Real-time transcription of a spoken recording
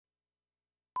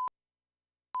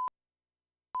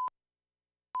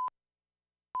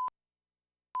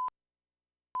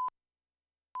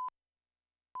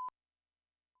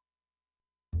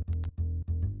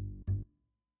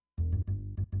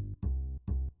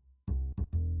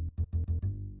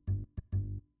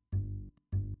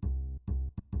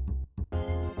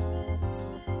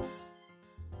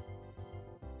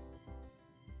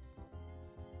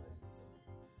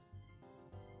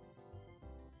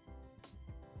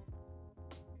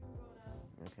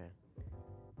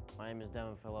My name is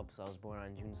Phillips. I was born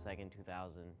on June 2nd,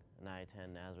 2000, and I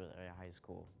attend Nazareth Area High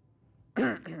School.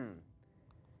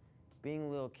 Being a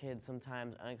little kid,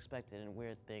 sometimes unexpected and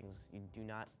weird things you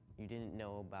didn't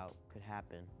know about could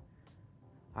happen.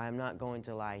 I am not going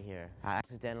to lie here. I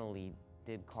accidentally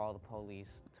did call the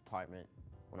police department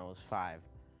when I was 5.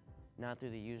 Not through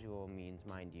the usual means,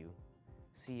 mind you.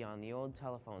 See, on the old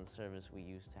telephone service we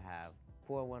used to have,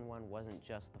 411 wasn't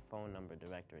just the phone number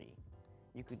directory.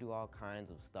 You could do all kinds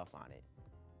of stuff on it.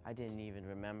 I didn't even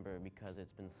remember because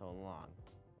it's been so long.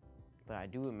 But I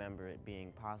do remember it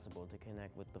being possible to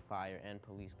connect with the fire and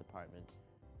police department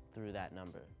through that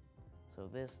number. So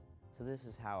this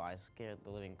is how I scared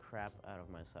the living crap out of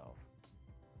myself.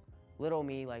 Little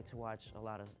me liked to watch a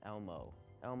lot of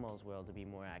Elmo's World to be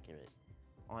more accurate.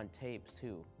 On tapes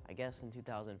too. I guess in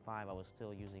 2005 I was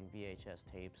still using VHS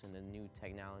tapes and the new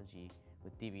technology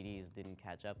with DVDs didn't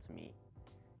catch up to me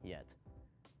yet.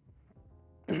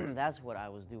 That's what I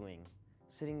was doing,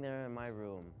 sitting there in my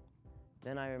room.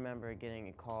 Then I remember getting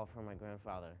a call from my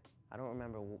grandfather. I don't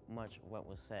remember much what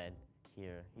was said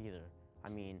here either. I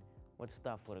mean, what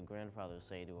stuff would a grandfather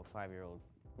say to a 5-year-old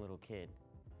little kid?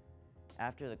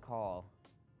 After the call,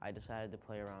 I decided to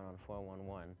play around on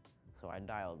 411, so I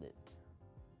dialed it.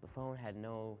 The phone had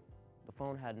no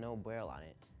braille on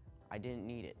it. I didn't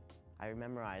need it. I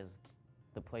memorized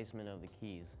the placement of the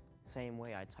keys. The same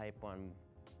way I type,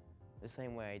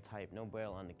 no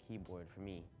braille on the keyboard for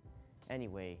me.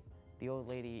 Anyway, the old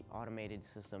lady automated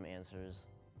system answers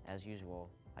as usual.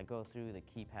 I go through the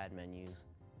keypad menus.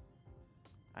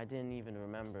 I didn't even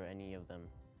remember any of them.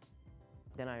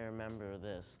 Then I remember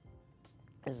this.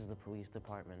 This is the police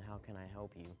department. How can I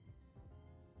help you?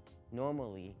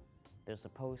 Normally, they're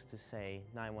supposed to say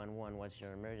 911, what's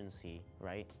your emergency,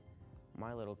 right?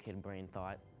 My little kid brain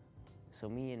thought. So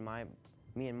me in my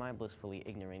blissfully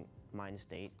ignorant mind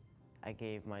state, I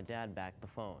gave my dad back the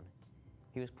phone.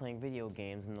 He was playing video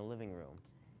games in the living room,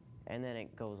 and then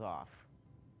it goes off.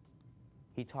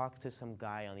 He talks to some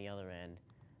guy on the other end.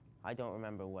 I don't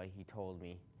remember what he told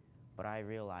me, but I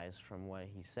realized from what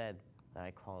he said that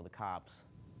I called the cops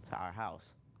to our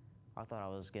house. I thought I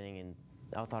was getting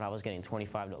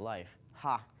 25 to life.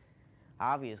 Ha!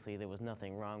 Obviously, there was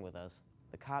nothing wrong with us.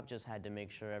 The cop just had to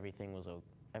make sure everything was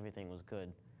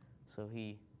good. So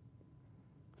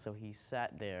he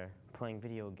sat there playing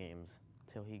video games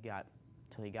till he got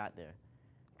there.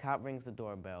 Cop rings the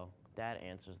doorbell. Dad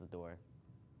answers the door,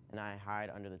 and I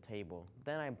hide under the table.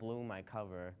 Then I blew my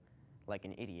cover like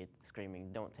an idiot,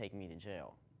 screaming, "Don't take me to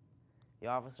jail." The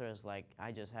officer is like,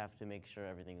 "I just have to make sure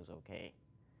everything is okay."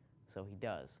 So he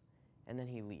does, and then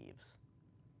he leaves.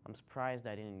 I'm surprised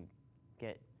I didn't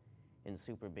get in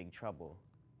super big trouble,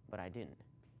 but I didn't.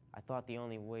 I thought the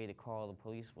only way to call the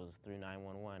police was through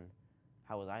 911.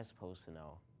 How was I supposed to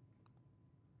know?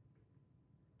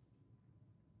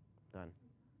 Done.